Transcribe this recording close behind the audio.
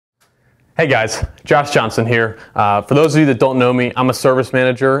Hey guys, Josh Johnson here. For those of you that don't know me, I'm a service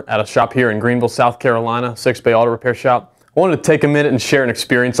manager at a shop here in Greenville, South Carolina, 6-bay auto repair shop. I wanted to take a minute and share an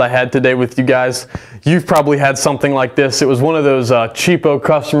experience I had today with you guys. You've probably had something like this. It was one of those cheapo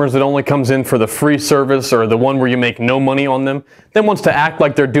customers that only comes in for the free service or the one where you make no money on them, then wants to act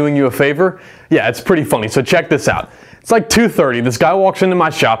like they're doing you a favor. Yeah, it's pretty funny. So check this out. It's like 2:30. This guy walks into my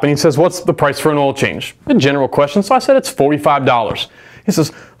shop and he says, "What's the price for an oil change?" A general question, so I said it's $45. He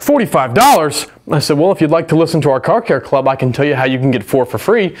says, "$45? I said, "Well, if you'd like to listen to our car care club, I can tell you how you can get 4 for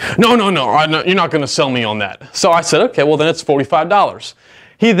free." No, you're not going to sell me on that. So I said, "Okay, well then it's $45.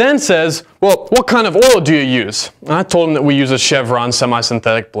 He then says, "Well, what kind of oil do you use?" And I told him that we use a Chevron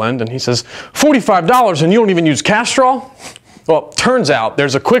semi-synthetic blend, and he says, "$45 and you don't even use Castrol?" Well, turns out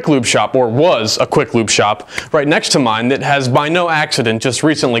there's a quick lube shop, or was a quick lube shop, right next to mine that has by no accident just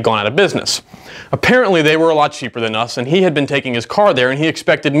recently gone out of business. Apparently they were a lot cheaper than us, and he had been taking his car there and he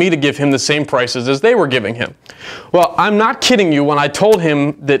expected me to give him the same prices as they were giving him. Well, I'm not kidding you when I told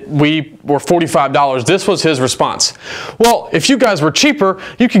him that we were $45, this was his response. "Well, if you guys were cheaper,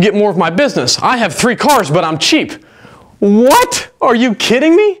 you could get more of my business. I have 3 cars, but I'm cheap." What? Are you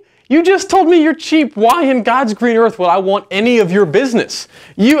kidding me? You just told me you're cheap. Why in God's green earth would I want any of your business?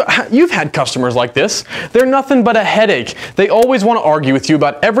 You've had customers like this. They're nothing but a headache. They always want to argue with you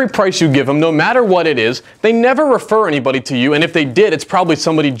about every price you give them, no matter what it is. They never refer anybody to you, and if they did, it's probably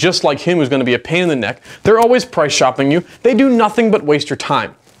somebody just like him who's going to be a pain in the neck. They're always price shopping you. They do nothing but waste your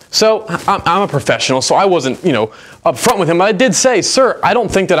time. So I'm a professional, so I wasn't, upfront with him. But I did say, "Sir, I don't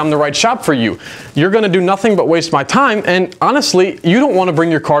think that I'm the right shop for you. You're going to do nothing but waste my time, and honestly, you don't want to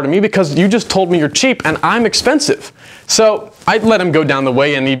bring your car to me because you just told me you're cheap and I'm expensive." So I let him go down the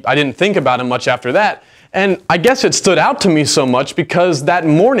way, and I didn't think about him much after that. And I guess it stood out to me so much because that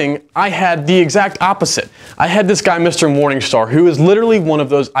morning I had the exact opposite. I had this guy, Mr. Morningstar, who is literally one of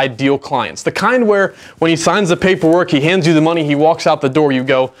those ideal clients. The kind where when he signs the paperwork, he hands you the money, he walks out the door, you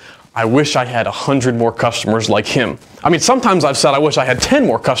go, "I wish I had 100 more customers like him." I mean, sometimes I've said I wish I had 10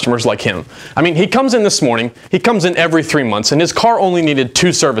 more customers like him. I mean, he comes in this morning, he comes in every 3 months, and his car only needed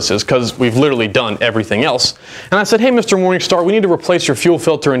 2 services because we've literally done everything else. And I said, "Hey, Mr. Morningstar, we need to replace your fuel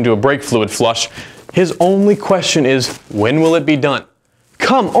filter and do a brake fluid flush." His only question is, when will it be done?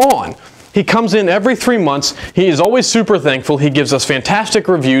 Come on. He comes in every 3 months. He is always super thankful. He gives us fantastic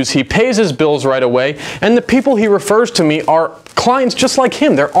reviews. He pays his bills right away. And the people he refers to me are clients just like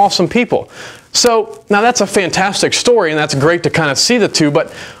him. They're awesome people. So now that's a fantastic story, and that's great to kind of see the two,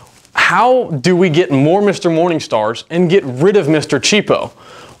 but how do we get more Mr. Morningstars and get rid of Mr. Cheapo?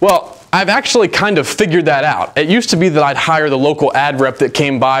 Well, I've actually kind of figured that out. It used to be that I'd hire the local ad rep that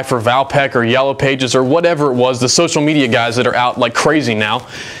came by for Valpec or Yellow Pages or whatever it was, the social media guys that are out like crazy now.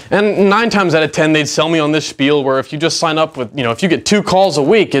 And 9 times out of 10, they'd sell me on this spiel where if you just sign up with, if you get 2 calls a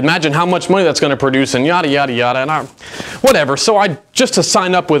week, imagine how much money that's going to produce and yada, yada, yada, and whatever. So just to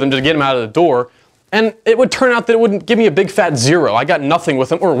sign up with them to get them out of the door. And it would turn out that it wouldn't give me a big fat 0. I got nothing with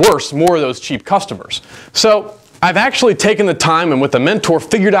them, or worse, more of those cheap customers. So I've actually taken the time and with a mentor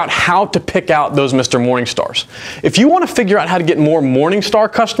figured out how to pick out those Mr. Morningstars. If you want to figure out how to get more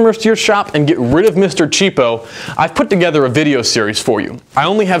Morningstar customers to your shop and get rid of Mr. Cheapo, I've put together a video series for you. I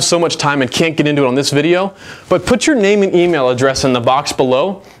only have so much time and can't get into it on this video, but put your name and email address in the box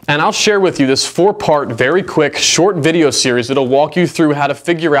below and I'll share with you this 4-part, very quick, short video series that'll walk you through how to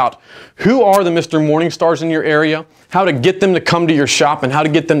figure out who are the Mr. Morningstars in your area, how to get them to come to your shop, and how to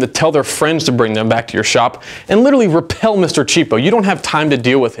get them to tell their friends to bring them back to your shop, and literally repel Mr. Cheapo. You don't have time to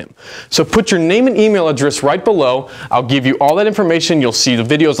deal with him. So put your name and email address right below. I'll give you all that information. You'll see the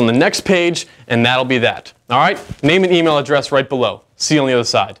videos on the next page, and that'll be that. All right? Name and email address right below. See you on the other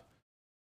side.